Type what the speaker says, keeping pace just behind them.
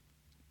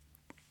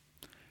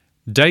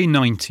Day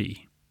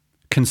 90.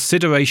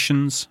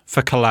 Considerations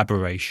for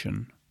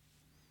collaboration.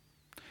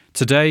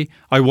 Today,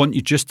 I want you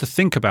just to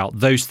think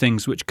about those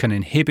things which can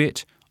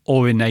inhibit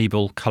or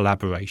enable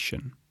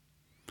collaboration.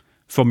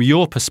 From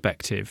your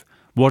perspective,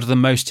 what are the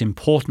most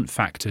important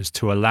factors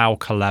to allow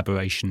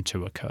collaboration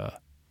to occur?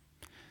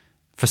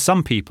 For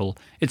some people,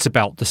 it's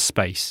about the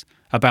space,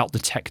 about the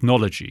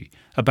technology,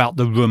 about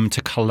the room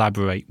to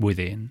collaborate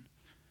within.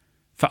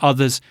 For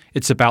others,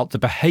 it's about the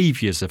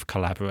behaviours of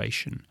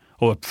collaboration,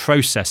 or a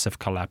process of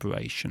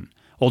collaboration,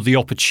 or the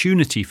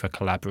opportunity for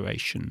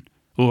collaboration,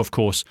 or of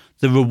course,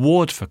 the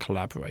reward for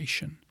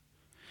collaboration.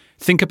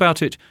 Think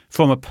about it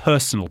from a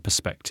personal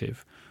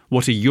perspective.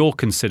 What are your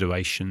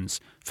considerations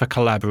for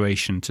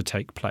collaboration to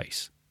take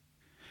place?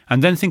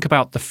 And then think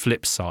about the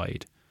flip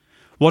side.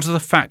 What are the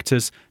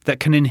factors that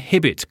can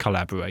inhibit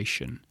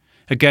collaboration?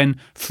 Again,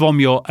 from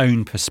your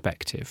own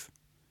perspective.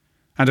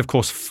 And of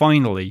course,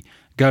 finally,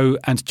 go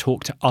and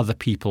talk to other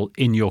people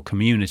in your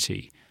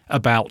community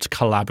about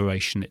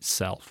collaboration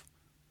itself.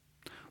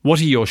 What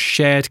are your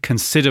shared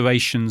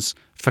considerations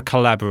for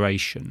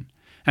collaboration?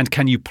 And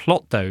can you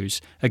plot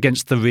those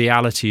against the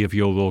reality of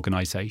your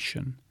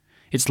organisation?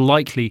 It's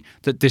likely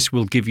that this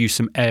will give you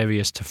some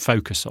areas to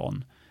focus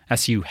on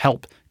as you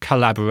help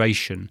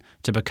collaboration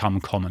to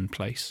become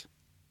commonplace.